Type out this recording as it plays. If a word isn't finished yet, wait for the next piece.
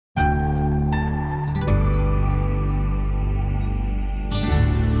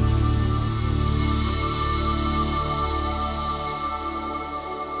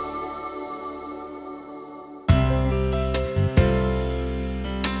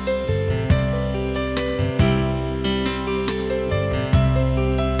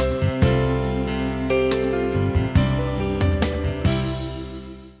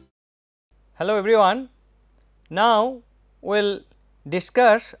Hello everyone. Now we will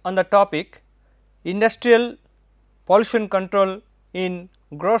discuss on the topic industrial pollution control in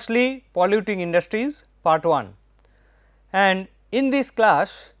grossly polluting industries part 1, and in this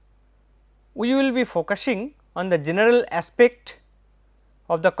class we will be focusing on the general aspect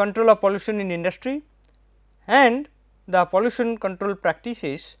of the control of pollution in industry and the pollution control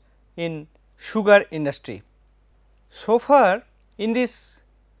practices in sugar industry. So far in this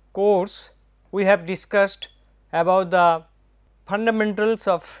course we have discussed about the fundamentals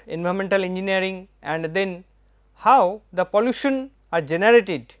of environmental engineering and then how the pollution are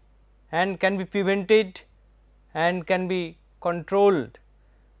generated and can be prevented and can be controlled,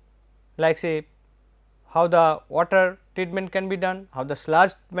 like say how the water treatment can be done, how the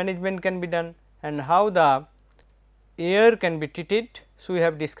sludge management can be done and how the air can be treated. So, we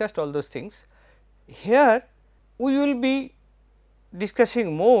have discussed all those things. Here we will be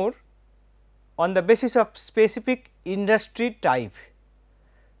discussing more on the basis of specific industry type,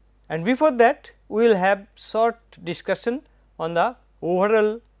 and before that we will have short discussion on the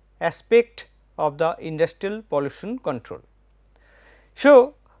overall aspect of the industrial pollution control.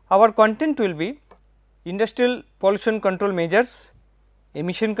 So, our content will be industrial pollution control measures,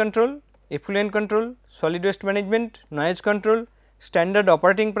 emission control, effluent control, solid waste management, noise control, standard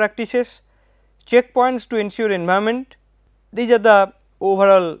operating practices, checkpoints to ensure environment. These are the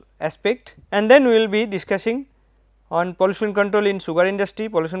overall aspect, and then we will be discussing on pollution control in sugar industry,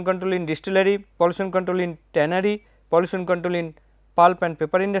 pollution control in distillery, pollution control in tannery, pollution control in pulp and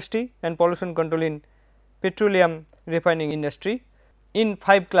paper industry and pollution control in petroleum refining industry in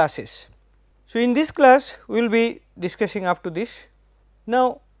 5 classes. So, in this class we will be discussing up to this.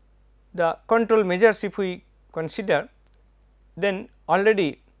 Now, the control measures if we consider, then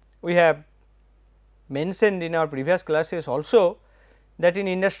already we have mentioned in our previous classes also that in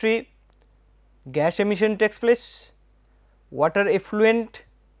industry gas emission takes place, water effluent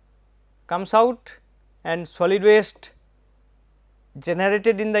comes out and solid waste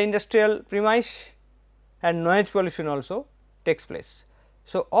generated in the industrial premise and noise pollution also takes place.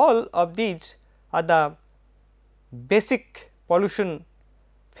 So, all of these are the basic pollution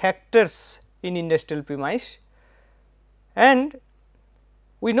factors in industrial premise, and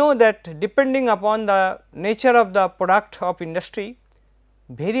we know that depending upon the nature of the product of industry,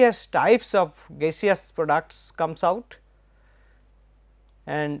 various types of gaseous products comes out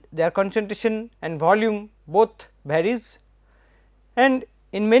and their concentration and volume both varies, and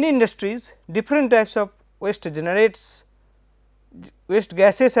in many industries different types of waste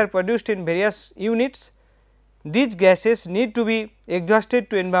gases are produced in various units. These gases need to be exhausted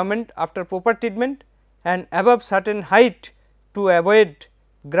to environment after proper treatment and above certain height to avoid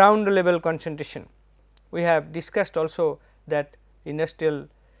ground level concentration. We have discussed also that industrial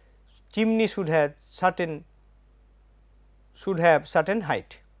chimney should have certain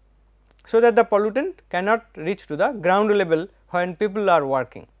height, so that the pollutant cannot reach to the ground level when people are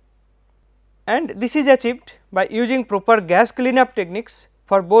working, and this is achieved by using proper gas cleanup techniques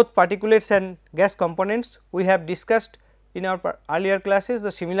for both particulates and gas components. We have discussed in our earlier classes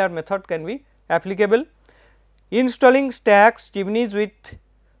the similar method can be applicable. Installing stacks chimneys with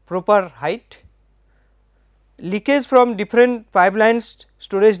proper height, leakage from different pipelines,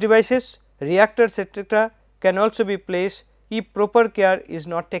 storage devices, reactors etc., can also be placed if proper care is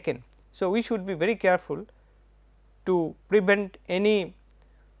not taken. So, we should be very careful to prevent any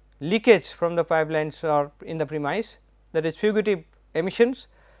leakage from the pipelines or in the premise, that is fugitive emissions,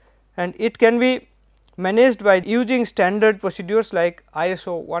 and it can be managed by using standard procedures like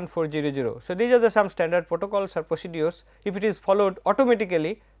ISO 1400. So, these are the some standard protocols or procedures. If it is followed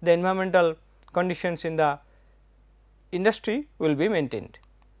automatically, the environmental conditions in the industry will be maintained.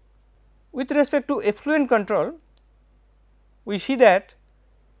 With respect to effluent control, we see that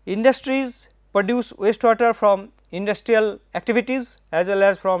industries produce wastewater from industrial activities as well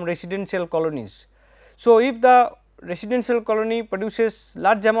as from residential colonies. So, if the residential colony produces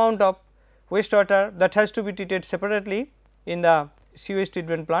large amount of wastewater, that has to be treated separately in the sewage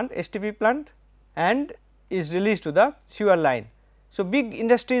treatment plant STP plant and is released to the sewer line. So, big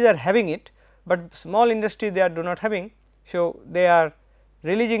industries are having it, but small industry they are do not having. So, they are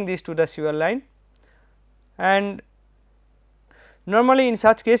releasing this to the sewer line, and normally in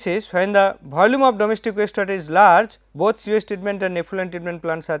such cases when the volume of domestic wastewater is large, both sewage treatment and effluent treatment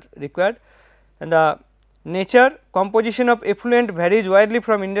plants are required, and the nature composition of effluent varies widely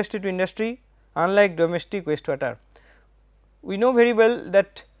from industry to industry, unlike domestic wastewater. We know very well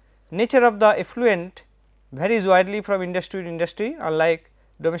that nature of the effluent varies widely from industry to industry, unlike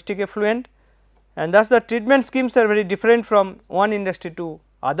domestic effluent, and thus the treatment schemes are very different from one industry to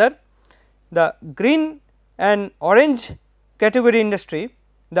other. The green and orange category industry,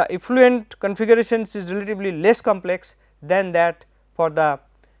 the effluent configurations is relatively less complex than that for the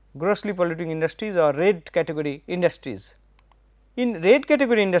grossly polluting industries or red category industries. In red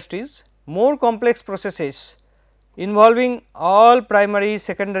category industries, more complex processes involving all primary,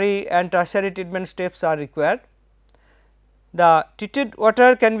 secondary and tertiary treatment steps are required. The treated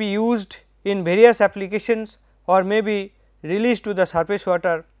water can be used in various applications or may be released to the surface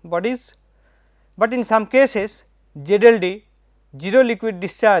water bodies, but in some cases ZLD, zero liquid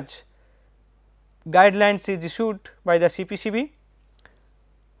discharge guidelines is issued by the CPCB,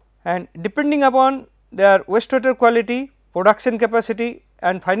 and depending upon their wastewater quality, production capacity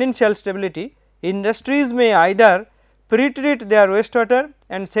and financial stability, industries may either pre-treat their wastewater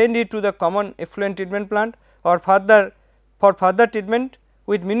and send it to the common effluent treatment plant or for further treatment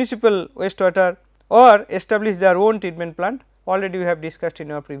with municipal wastewater, or establish their own treatment plant. Already we have discussed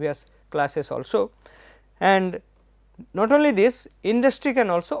in our previous classes also. And not only this, industry can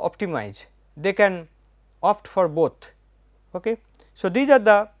also optimize, they can opt for both. Okay. So, these are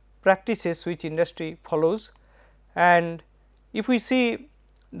the practices which industry follows, and if we see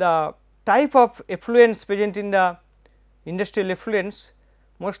the type of effluents present in the industrial effluents,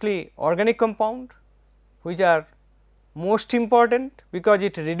 mostly organic compound, which are most important because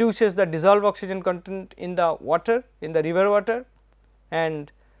it reduces the dissolved oxygen content in the water, in the river water,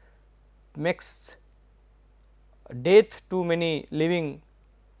 and makes death to many living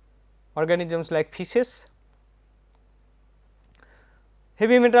organisms like fishes.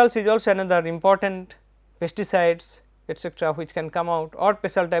 Heavy metals is also another important, pesticides etcetera, which can come out, or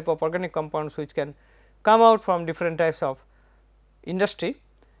special type of organic compounds which can come out from different types of industry.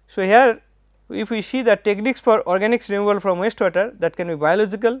 So, here if we see the techniques for organics removal from wastewater, that can be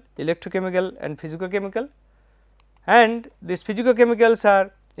biological, electrochemical and physicochemical, and these physicochemicals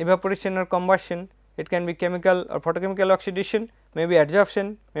are evaporation or combustion, it can be chemical or photochemical oxidation, maybe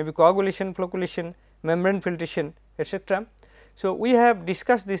adsorption, maybe coagulation, flocculation, membrane filtration etcetera. So, we have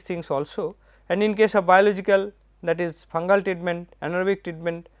discussed these things also, and in case of biological, that is fungal treatment, anaerobic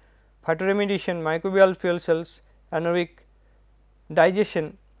treatment, phytoremediation, microbial fuel cells, anaerobic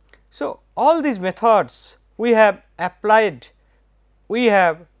digestion. So, all these methods we have applied, we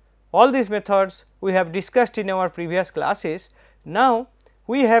have all these methods we have discussed in our previous classes. Now,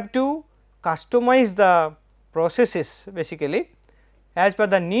 we have to customize the processes basically as per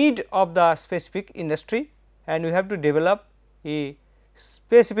the need of the specific industry, and we have to develop a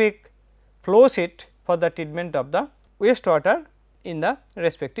specific flow sheet for the treatment of the wastewater in the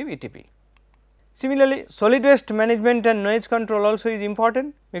respective ETP. Similarly, solid waste management and noise control also is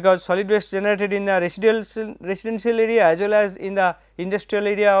important, because solid waste generated in the residential area as well as in the industrial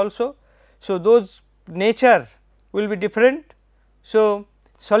area also. So, those nature will be different. So,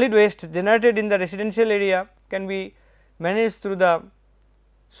 solid waste generated in the residential area can be managed through the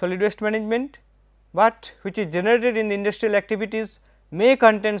solid waste management, but which is generated in the industrial activities may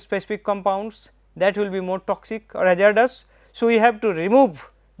contain specific compounds that will be more toxic or hazardous. So, we have to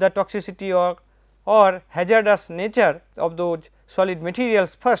remove the toxicity or hazardous nature of those solid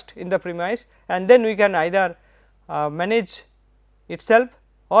materials first in the premise, and then we can either manage itself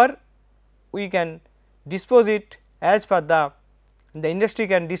or we can dispose it as per the industry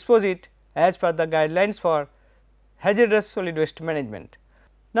can dispose it as per the guidelines for hazardous solid waste management.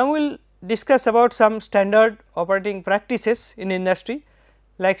 Now, we will discuss about some standard operating practices in industry,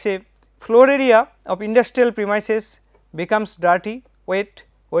 like say floor area of industrial premises becomes dirty, wet,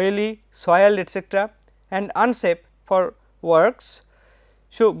 oily, soiled etcetera, and unsafe for works.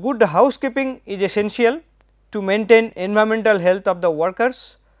 So, good housekeeping is essential to maintain environmental health of the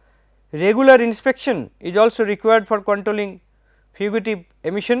workers. Regular inspection is also required for controlling fugitive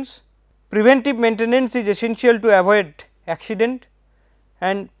emissions. Preventive maintenance is essential to avoid accident,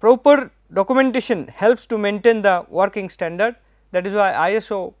 and proper documentation helps to maintain the working standard. That is why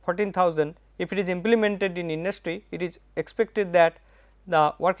ISO 14000, if it is implemented in industry, it is expected that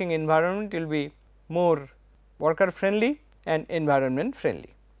the working environment will be more worker friendly and environment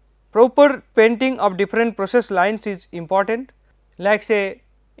friendly. Proper painting of different process lines is important, like say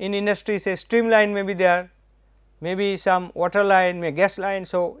in industry say streamline may be there, maybe some water line, may gas line.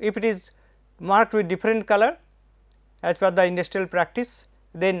 So, if it is marked with different color as per the industrial practice,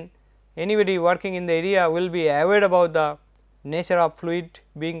 then anybody working in the area will be aware about the nature of fluid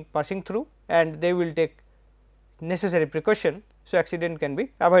being passing through, and they will take necessary precaution. So, accident can be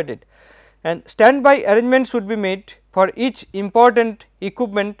avoided, and standby arrangements should be made for each important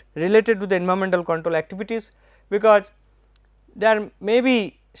equipment related to the environmental control activities, because there may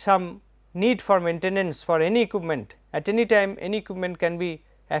be some need for maintenance for any equipment. At any time any equipment can be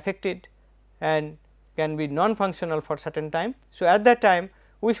affected and can be non-functional for certain time. So, at that time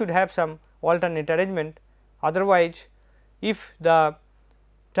we should have some alternate arrangement, otherwise if the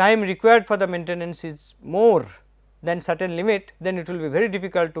time required for the maintenance is more than certain limit, then it will be very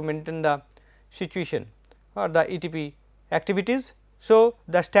difficult to maintain the situation or the ETP activities. So,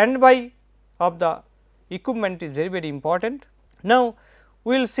 the standby of the equipment is very important. Now,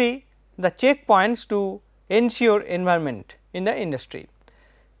 we will see the checkpoints to ensure environment in the industry.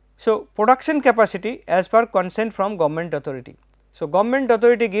 So, production capacity as per consent from government authority. So, government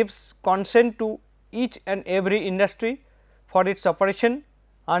authority gives consent to each and every industry for its operation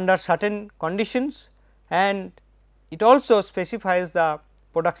under certain conditions, and it also specifies the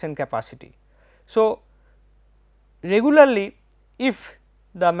production capacity. So, regularly if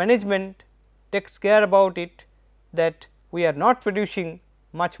the management takes care about it that we are not producing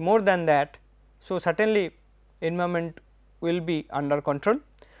much more than that, so certainly environment will be under control.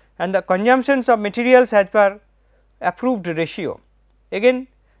 And the consumptions of materials as per approved ratio, again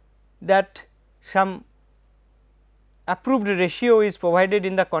that some approved ratio is provided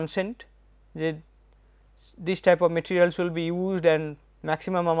in the consent, that this type of materials will be used and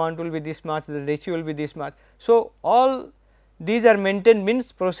maximum amount will be this much, the ratio will be this much. So, all these are maintained,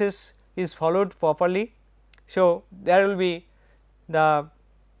 means process is followed properly. So, there will be the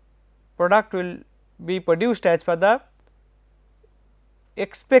product will be produced as per the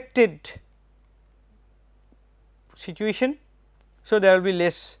expected situation. So, there will be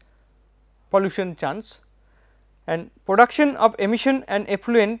less pollution chance, and production of emission and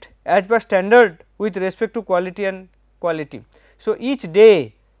effluent as per standard with respect to quality and quality. So, each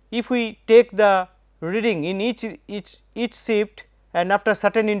day if we take the reading in each shift, and after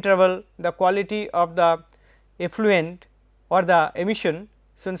certain interval the quality of the effluent or the emission,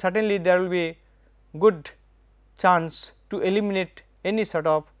 so certainly there will be good chance to eliminate any sort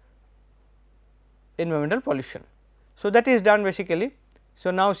of environmental pollution. So, that is done basically.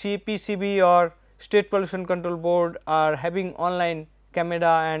 So, now CPCB or State Pollution Control Board are having online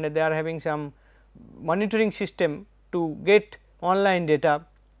camera, and they are having some monitoring system to get online data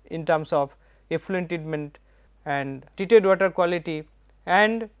in terms of effluent treatment and treated water quality,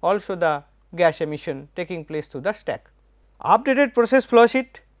 and also the gas emission taking place through the stack. Updated process flow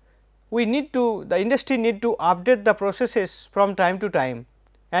sheet, we need to, the industry need to update the processes from time to time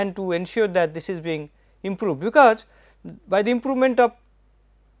and to ensure that this is being improved, because by the improvement of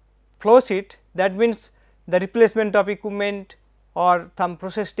flow sheet, that means the replacement of equipment or some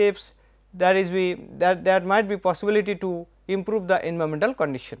process steps, there might be possibility to improve the environmental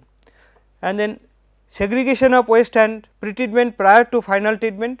condition. And then segregation of waste and pre-treatment prior to final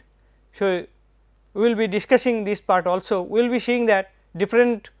treatment. So, we will be discussing this part also. We will be seeing that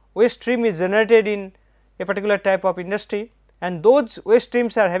different waste stream is generated in a particular type of industry, and those waste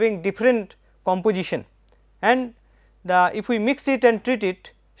streams are having different composition, and if we mix it and treat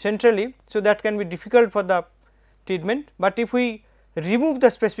it centrally, so that can be difficult for the treatment, but if we remove the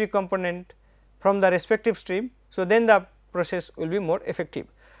specific component from the respective stream, so then the process will be more effective.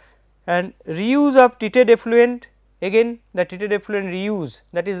 And reuse of treated effluent, again the treated effluent reuse,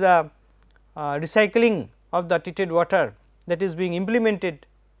 that is the recycling of the treated water that is being implemented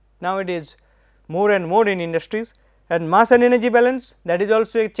nowadays more and more in industries. And mass and energy balance, that is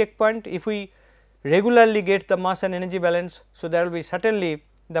also a checkpoint. If we regularly get the mass and energy balance, so there will be certainly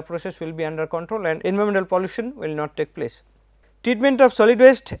the process will be under control and environmental pollution will not take place. Treatment of solid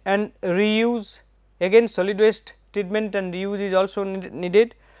waste and reuse, again solid waste treatment and reuse is also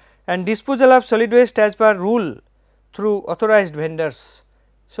needed, and disposal of solid waste as per rule through authorized vendors.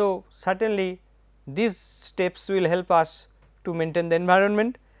 So, certainly these steps will help us to maintain the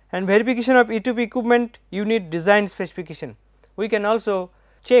environment. And verification of E2P equipment unit design specification, we can also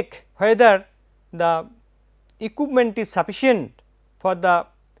check whether the equipment is sufficient for the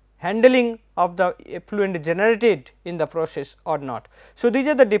handling of the effluent generated in the process or not. So, these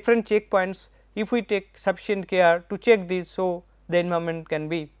are the different checkpoints. If we take sufficient care to check these, so the environment can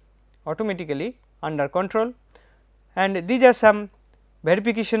be automatically under control. And these are some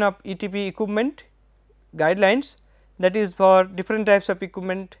verification of ETP equipment guidelines, that is for different types of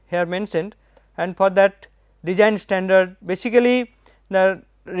equipment here mentioned, and for that design standard basically the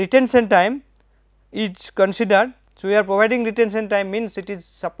retention time is considered. So, we are providing retention time, means it is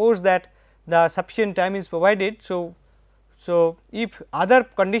supposed that the sufficient time is provided. So, if other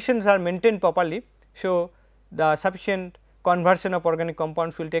conditions are maintained properly, so the sufficient conversion of organic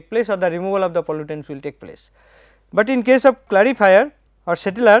compounds will take place or the removal of the pollutants will take place. But in case of clarifier or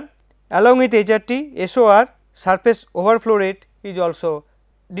settler, along with HRT, SOR, surface overflow rate is also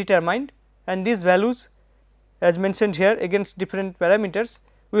determined, and these values as mentioned here against different parameters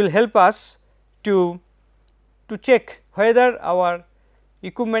will help us to check whether our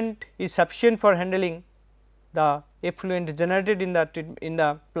equipment is sufficient for handling the effluent generated in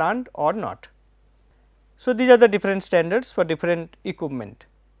the plant or not. So, these are the different standards for different equipment.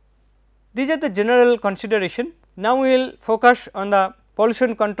 These are the general consideration. Now, we will focus on the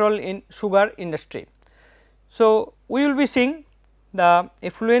pollution control in sugar industry. So, we will be seeing the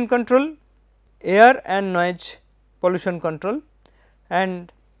effluent control, air and noise pollution control,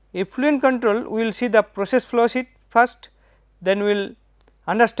 and effluent control we will see the process flow sheet first, then we will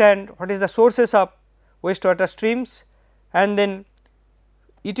understand what is the sources of wastewater streams, and then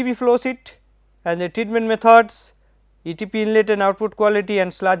ETP flow sheet and the treatment methods, ETP inlet and output quality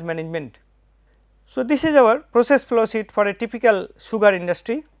and sludge management. So, this is our process flow sheet for a typical sugar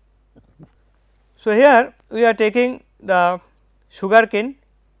industry. So, here we are taking the sugar cane,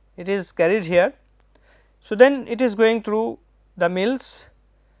 it is carried here. So, then it is going through the mills.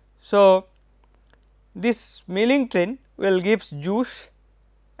 So, this milling train will give juice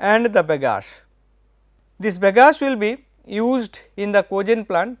and the bagasse. This bagasse will be used in the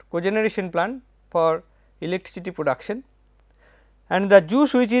cogeneration plant for electricity production, and the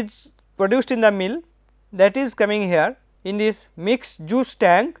juice which is produced in the mill, that is coming here in this mixed juice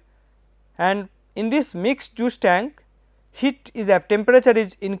tank, and in this mixed juice tank heat is temperature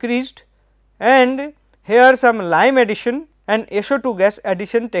is increased, and here some lime addition and SO2 gas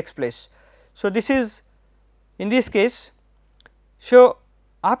addition takes place. So, this is in this case. So,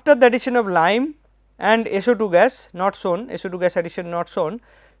 after the addition of lime and SO2 gas not shown, SO2 gas addition not shown.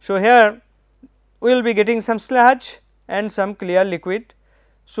 So, here we will be getting some sludge and some clear liquid.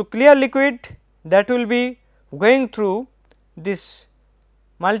 So, clear liquid that will be going through this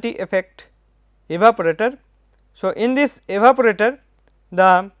multi effect evaporator. So, in this evaporator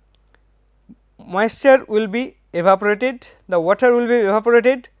the moisture will be evaporated, the water will be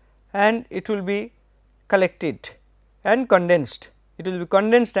evaporated and it will be collected and condensed, it will be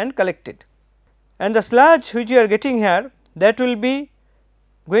condensed and collected, and the sludge which you are getting here, that will be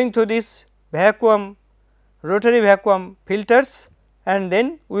going through this vacuum, rotary vacuum filters, and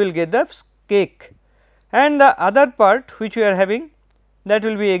then we will get the cake, and the other part which we are having, that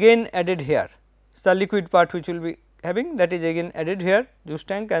will be again added here. So, the liquid part which will be having, that is again added here juice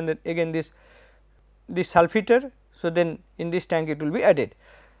tank, and then again this sulphiter. So, then in this tank it will be added,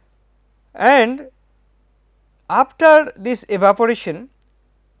 and after this evaporation,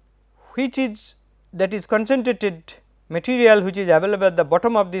 which is that is concentrated material which is available at the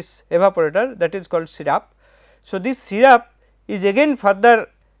bottom of this evaporator, that is called syrup. So, this syrup is again further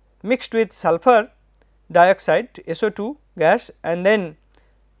mixed with sulfur dioxide SO2 gas, and then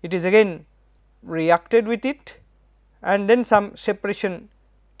it is again reacted with it, and then some separation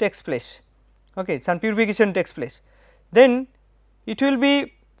takes place, some purification takes place. Then it will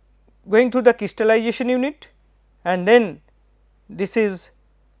be going through the crystallization unit, and then this is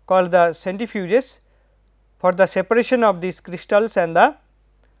called the centrifuges for the separation of these crystals and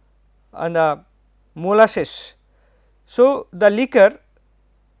the molasses. So, the liquor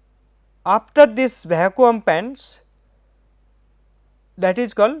after this vacuum pans, that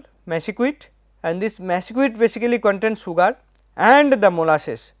is called massiquit, and this massiquit basically contains sugar and the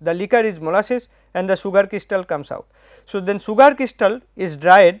molasses. The liquor is molasses and the sugar crystal comes out. So, then sugar crystal is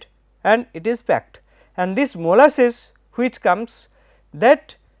dried and it is packed, and this molasses which comes,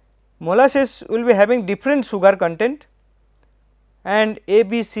 that molasses will be having different sugar content, and A,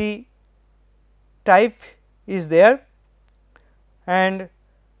 B, C type is there, and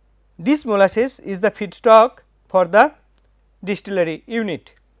this molasses is the feedstock for the distillery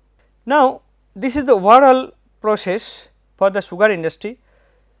unit. Now, this is the overall process for the sugar industry.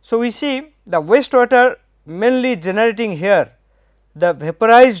 So, we see the wastewater mainly generating here the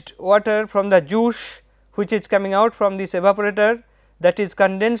vaporized water from the juice which is coming out from this evaporator, that is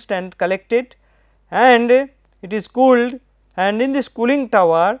condensed and collected, and it is cooled, and in this cooling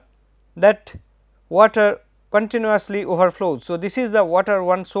tower that water continuously overflows. So, this is the water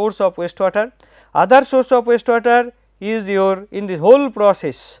one source of wastewater. Other source of wastewater is your in the whole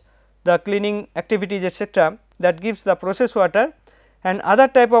process, the cleaning activities etc., that gives the process water, and other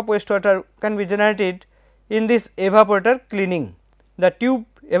type of wastewater can be generated in this evaporator cleaning. The tube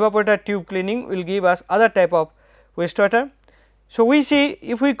evaporator tube cleaning will give us other type of wastewater. So, we see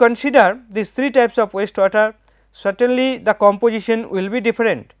if we consider these three types of wastewater, certainly the composition will be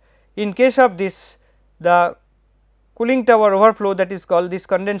different. In case of this, the cooling tower overflow, that is called this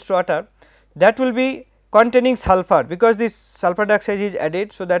condensed water, that will be containing sulfur, because this sulfur dioxide is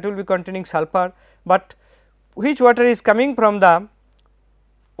added. So, that will be containing sulfur, but which water is coming from the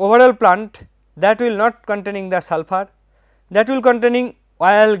overall plant, that will not containing the sulfur, that will containing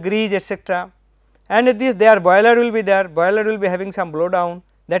oil, grease etc., and this their boiler will be there, boiler will be having some blow down,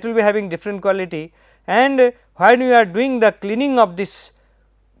 that will be having different quality, and when you are doing the cleaning of this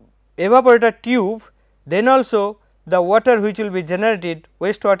evaporator tube, then also the water which will be generated,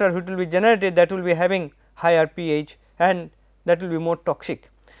 wastewater which will be generated, that will be having higher pH and that will be more toxic.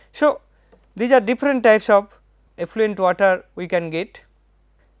 So, these are different types of effluent water we can get.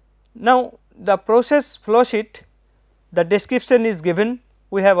 Now, the process flow sheet, the description is given,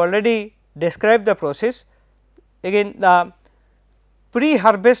 we have already described the process. Again the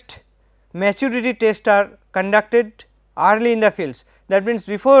pre-harvest maturity tests are conducted early in the fields, that means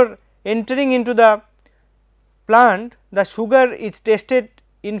before entering into the plant, the sugar is tested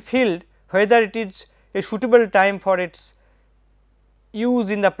in field whether it is a suitable time for its use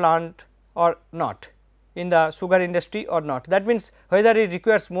in the plant or not, in the sugar industry or not. That means, whether it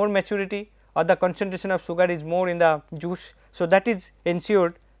requires more maturity or the concentration of sugar is more in the juice. So, that is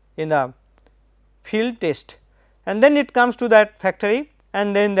ensured in the field test, and then it comes to that factory,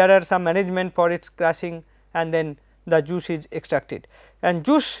 and then there are some management for its crushing, and then the juice is extracted, and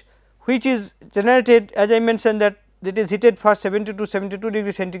juice which is generated, as I mentioned, that it is heated for 70 to 72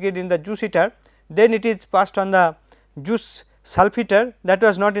 degree centigrade in the juice heater, then it is passed on the juice sulphiter, that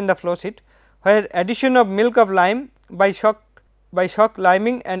was not in the flow sheet, where addition of milk of lime by shock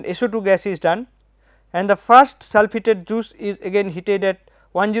liming and SO2 gas is done, and the first sulphated juice is again heated at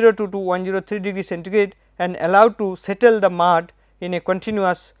 102 to 103 degree centigrade and allowed to settle the mud in a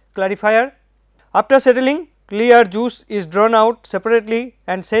continuous clarifier. After settling, clear juice is drawn out separately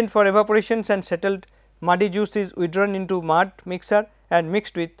and sent for evaporations, and settled muddy juice is withdrawn into mud mixer and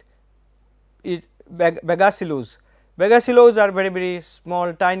mixed with bagassillose. Bagassillose are very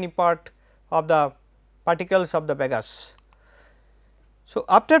small tiny part of the particles of the bagasse. So,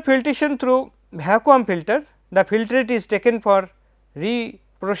 after filtration through vacuum filter, the filtrate is taken for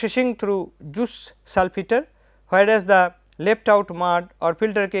reprocessing through juice sulphiter, whereas the left out mud or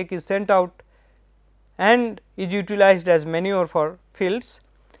filter cake is sent out and is utilized as manure for fields,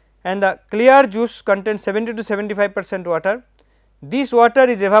 and the clear juice contains 70 to 75% water. This water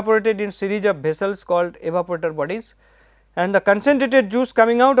is evaporated in series of vessels called evaporator bodies, and the concentrated juice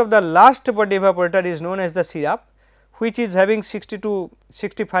coming out of the last body evaporator is known as the syrup, which is having 60 to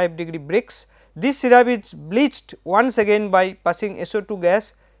 65 degree bricks. This syrup is bleached once again by passing SO2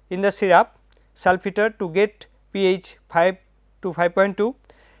 gas in the syrup sulphiter to get pH 5 to 5.2,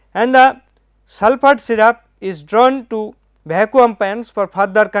 and the sulphate syrup is drawn to vacuum pans for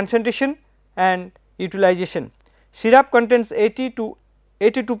further concentration and utilization. Syrup contains 80 to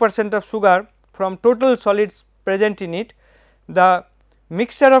 82% of sugar from total solids present in it. The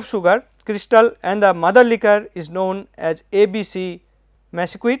mixture of sugar crystal and the mother liquor is known as ABC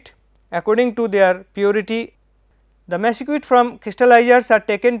masequite according to their purity. The masequite from crystallizers are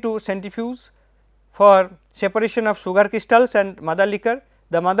taken to centrifuge for separation of sugar crystals and mother liquor.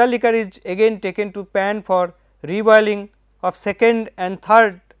 The mother liquor is again taken to pan for reboiling of second and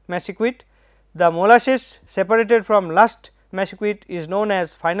third masequite. The molasses separated from last masequite is known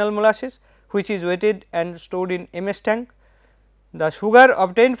as final molasses, which is weighted and stored in MS tank. The sugar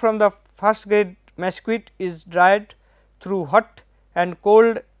obtained from the first grade masequite is dried through hot and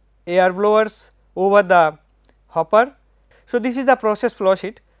cold air blowers over the hopper. So, this is the process flow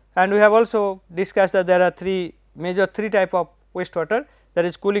sheet, and we have also discussed that there are three type of wastewater, that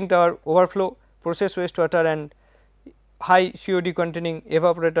is cooling tower, overflow, process wastewater, and high COD containing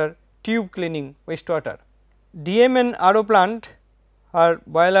evaporator tube cleaning wastewater. DM and RO plant or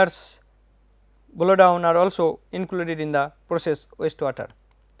boilers blow down are also included in the process wastewater.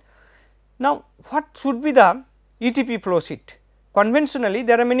 Now, what should be the ETP flow sheet? Conventionally,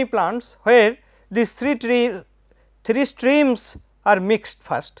 there are many plants where these three streams are mixed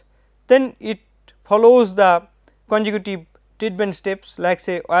first, then it follows the consecutive treatment steps like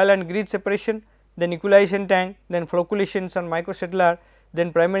say oil and grease separation, then equalization tank, then flocculations on microsettler,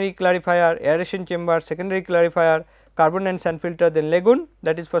 then primary clarifier, aeration chamber, secondary clarifier, carbon and sand filter, then lagoon,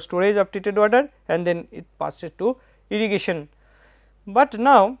 that is for storage of treated water, and then it passes to irrigation. But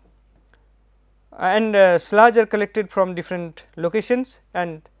now sludge are collected from different locations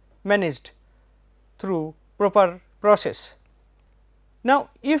and managed through proper process. Now,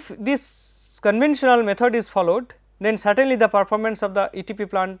 if this conventional method is followed, then certainly the performance of the ETP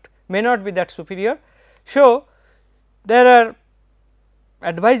plant may not be that superior. So, there are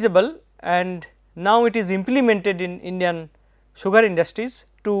advisable, and now it is implemented in Indian sugar industries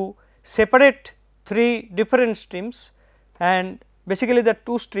to separate three different streams, and basically the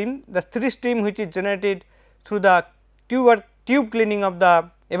two stream, the three stream which is generated through the tube cleaning of the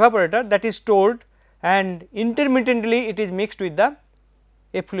evaporator, that is stored, and intermittently it is mixed with the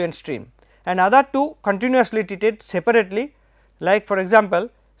effluent stream. and other 2 continuously treated separately, like for example,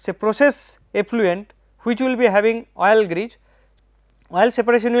 say process effluent which will be having oil grease, oil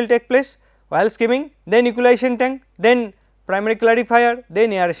separation will take place, oil skimming, then equalization tank, then primary clarifier,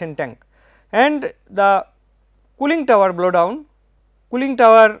 then aeration tank, and the cooling tower blow down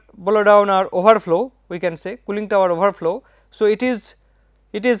or overflow, we can say cooling tower overflow. So, it is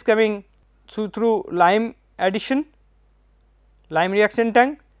coming through lime addition, lime reaction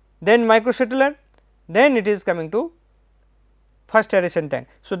tank, then microsettler, then it is coming to first aeration tank.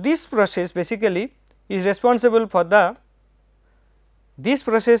 So, this process basically is responsible for the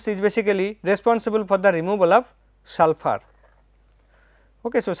removal of sulfur.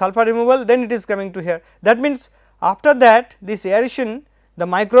 Okay, so, sulfur removal, then it is coming to here. That means, after that this aeration, the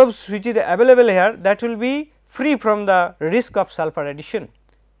microbes which is available here, that will be free from the risk of sulfur addition.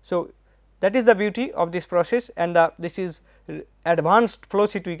 So, that is the beauty of this process, and this is advanced flow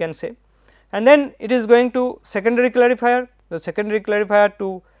sheet we can say. And then it is going to secondary clarifier, the secondary clarifier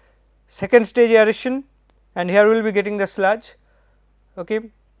to second stage aeration, and here we will be getting the sludge. Okay.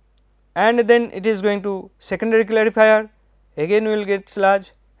 And then it is going to secondary clarifier, again we will get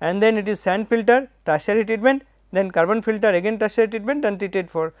sludge, and then it is sand filter, tertiary treatment, then carbon filter, again tertiary treatment, and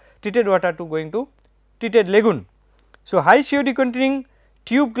treated water to going to treated lagoon. So, high COD containing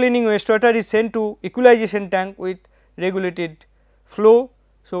tube cleaning wastewater is sent to equalization tank with regulated flow.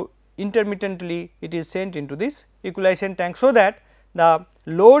 So, intermittently it is sent into this equalization tank, so that the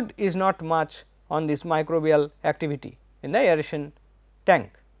load is not much on this microbial activity in the aeration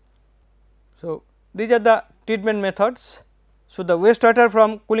tank. So, these are the treatment methods. So, the wastewater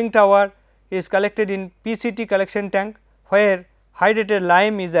from cooling tower is collected in PCT collection tank, where hydrated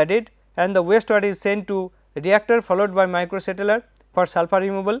lime is added, and the wastewater is sent to reactor followed by microsettler for sulfur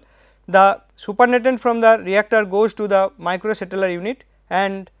removal. The supernatant from the reactor goes to the microsettler unit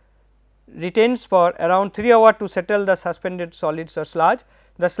and retains for around 3 hours to settle the suspended solids or sludge.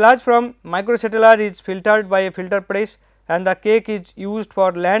 The sludge from microsettler is filtered by a filter press, and the cake is used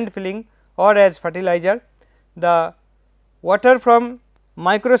for land filling or as fertilizer. The water from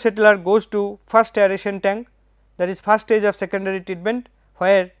microsettler goes to first aeration tank, that is first stage of secondary treatment,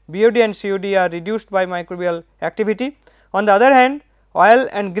 where BOD and COD are reduced by microbial activity. On the other hand, oil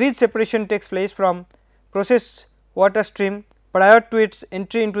and grease separation takes place from process water stream prior to its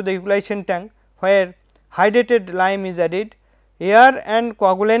entry into the equalization tank, where hydrated lime is added. Air and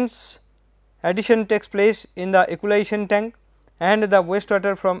coagulants addition takes place in the equalization tank, and the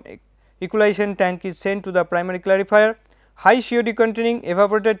wastewater from equalization tank is sent to the primary clarifier. High COD containing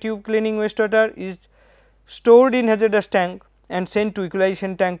evaporated tube cleaning wastewater is stored in hazardous tank and sent to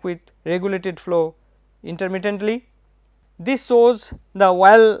equalization tank with regulated flow intermittently. This shows the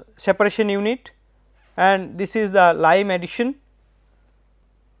oil separation unit, and this is the lime addition.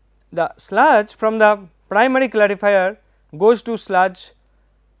 The sludge from the primary clarifier goes to sludge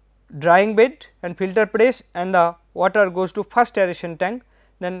drying bed and filter press, and the water goes to first aeration tank.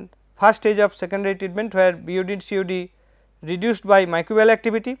 Then first stage of secondary treatment, where BOD and COD reduced by microbial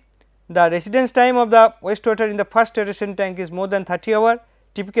activity. The residence time of the wastewater in the first aeration tank is more than 30 hours.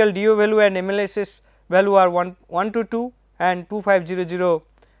 Typical DO value and MLSS value are 122 and 2500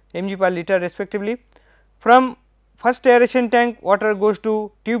 mg per liter respectively. From first aeration tank, water goes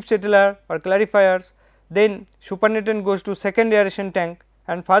to tube settler or clarifiers, then supernatant goes to second aeration tank,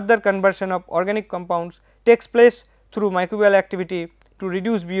 and further conversion of organic compounds takes place through microbial activity to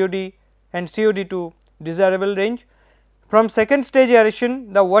reduce BOD and COD to desirable range. From second stage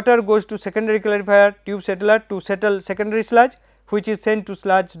aeration, the water goes to secondary clarifier tube settler to settle secondary sludge, which is sent to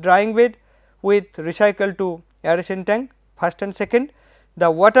sludge drying bed with recycle to aeration tank first and second. The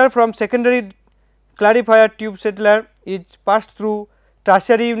water from secondary clarifier tube settler is passed through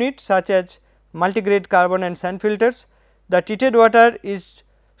tertiary units such as multigrade carbon and sand filters. The treated water is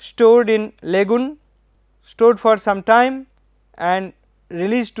stored in lagoon, stored for some time and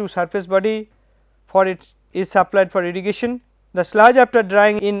released to surface body for its is supplied for irrigation. The sludge after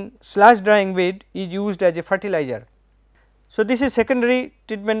drying in sludge drying bed is used as a fertilizer. So, this is secondary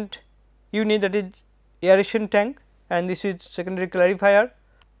treatment unit, that is aeration tank, and this is secondary clarifier.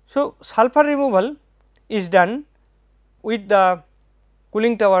 So, sulfur removal is done with the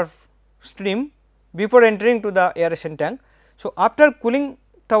cooling tower stream before entering to the aeration tank. So, after cooling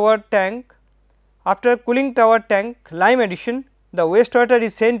tower tank lime addition, the wastewater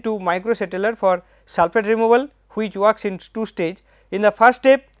is sent to microsettler for sulphate removal, which works in 2 stages. In the first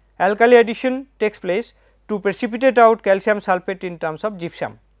step, alkali addition takes place to precipitate out calcium sulphate in terms of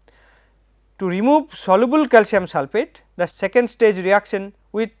gypsum. To remove soluble calcium sulphate, the second stage reaction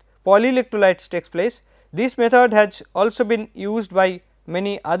with polyelectrolytes takes place. This method has also been used by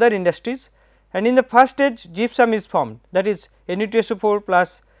many other industries, and in the first stage gypsum is formed, that is Na2SO4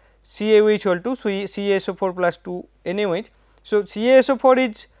 plus CaOH equal to CaSO4 plus 2 NaOH. So, CaSO4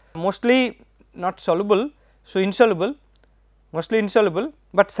 is mostly not soluble, so insoluble, mostly insoluble,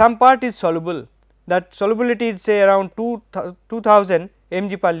 but some part is soluble, that solubility is say around 2000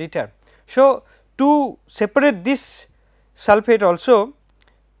 mg per liter. So, to separate this sulphate also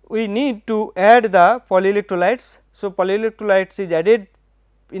we need to add the polyelectrolytes. So, polyelectrolytes is added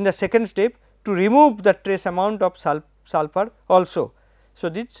in the second step to remove the trace amount of sulphur also. So,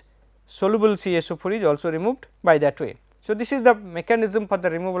 this soluble CaSO4 is also removed by that way. So, this is the mechanism for the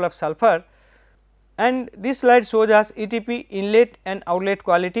removal of sulphur, and this slide shows us ETP inlet and outlet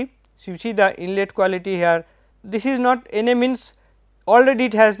quality. So, you see the inlet quality here, this is not Na, means already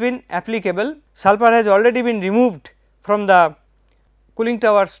it has been applicable, sulphur has already been removed from the cooling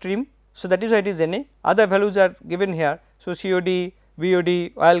tower stream. So, that is why it is Na, other values are given here. So, COD,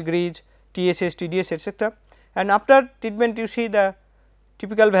 BOD, oil grease, TSS, TDS etc., and after treatment you see the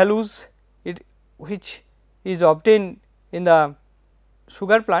typical values which is obtained in the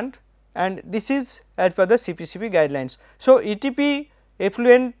sugar plant, and this is as per the CPCB guidelines. So, ETP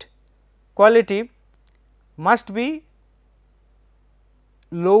effluent quality must be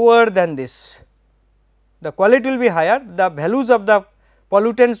lower than this, the quality will be higher, the values of the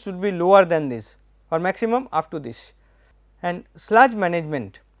pollutants should be lower than this or maximum up to this. And sludge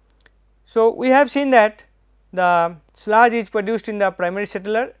management. So, we have seen that the sludge is produced in the primary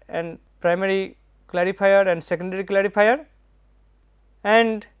settler and primary clarifier and secondary clarifier,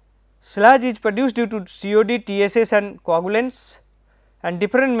 and sludge is produced due to COD, TSS and coagulants, and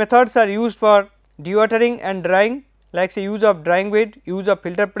different methods are used for dewatering and drying, like say use of drying bed, use of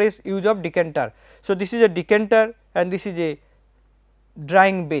filter press, use of decanter. So, this is a decanter and this is a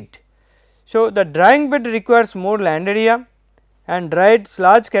drying bed. So, the drying bed requires more land area, and dried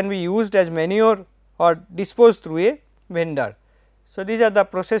sludge can be used as manure or disposed through a vendor. So, these are the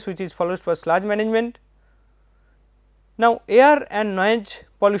process which is followed for sludge management. Now, air and noise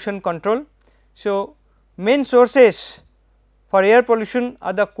pollution control. So, main sources for air pollution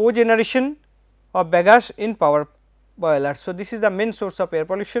are the cogeneration of bagasse in power boilers. So, this is the main source of air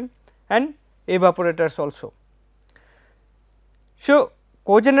pollution, and evaporators also. So,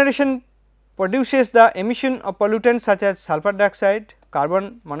 cogeneration produces the emission of pollutants such as sulfur dioxide,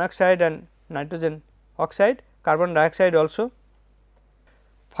 carbon monoxide and nitrogen oxide, carbon dioxide also.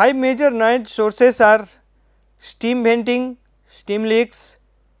 5 major noise sources are steam venting, steam leaks,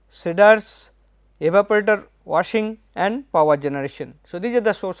 shredders, evaporator washing and power generation. So, these are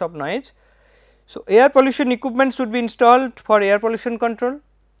the source of noise. So, air pollution equipment should be installed for air pollution control,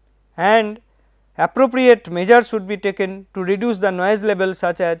 and appropriate measures should be taken to reduce the noise level,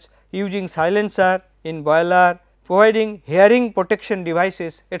 such as using silencer in boiler, providing hearing protection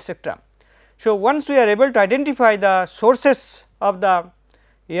devices etc. So, once we are able to identify the sources of the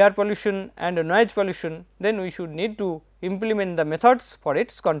air pollution and noise pollution, then we should need to implement the methods for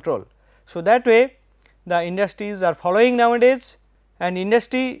its control. So, that way the industries are following nowadays, and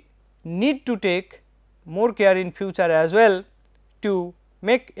industry need to take more care in future as well to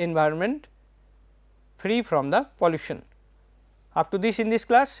make environment free from the pollution. Up to this in this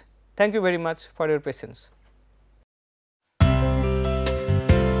class, thank you very much for your patience.